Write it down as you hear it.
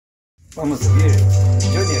Vamos a ouvir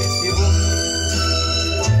Johnny Restivo.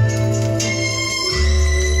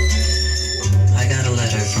 I got a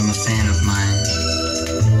letter from a fan of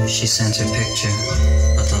mine. She sent her picture,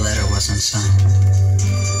 but the letter wasn't signed.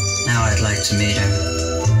 Now I'd like to meet her,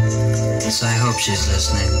 so I hope she's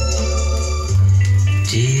listening.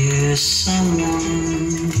 Dear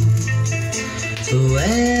someone,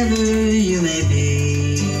 whoever you may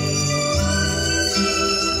be,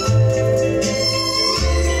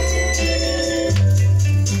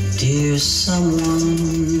 dear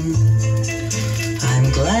someone,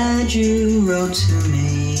 I'm glad you wrote to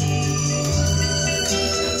me.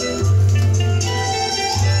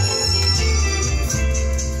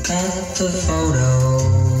 Got the photo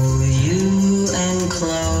you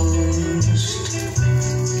enclosed.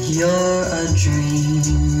 You're a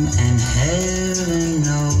dream and heaven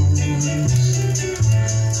knows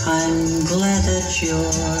I'm glad that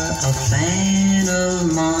you're a fan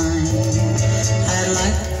of mine. I'd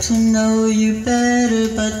like to know you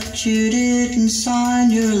better, but you didn't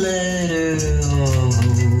sign your letter. Oh,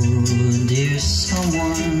 dear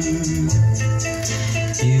someone,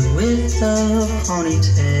 you with the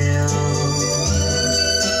ponytail.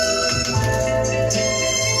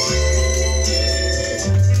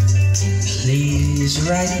 Please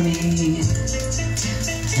write me,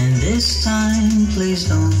 and this time please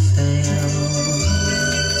don't fail.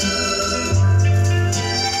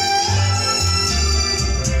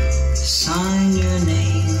 Sign your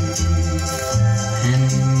name,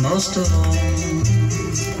 and most of all,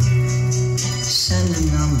 send a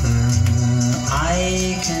number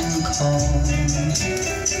I can call.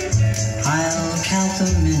 I'll count the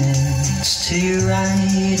minutes till you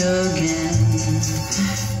write again.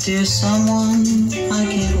 Dear someone, I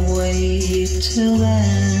can't wait till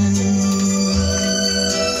then.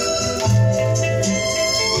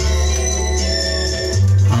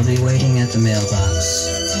 I'll be waiting at the mailbox.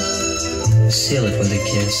 Seal it with a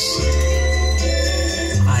kiss.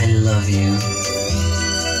 I love you.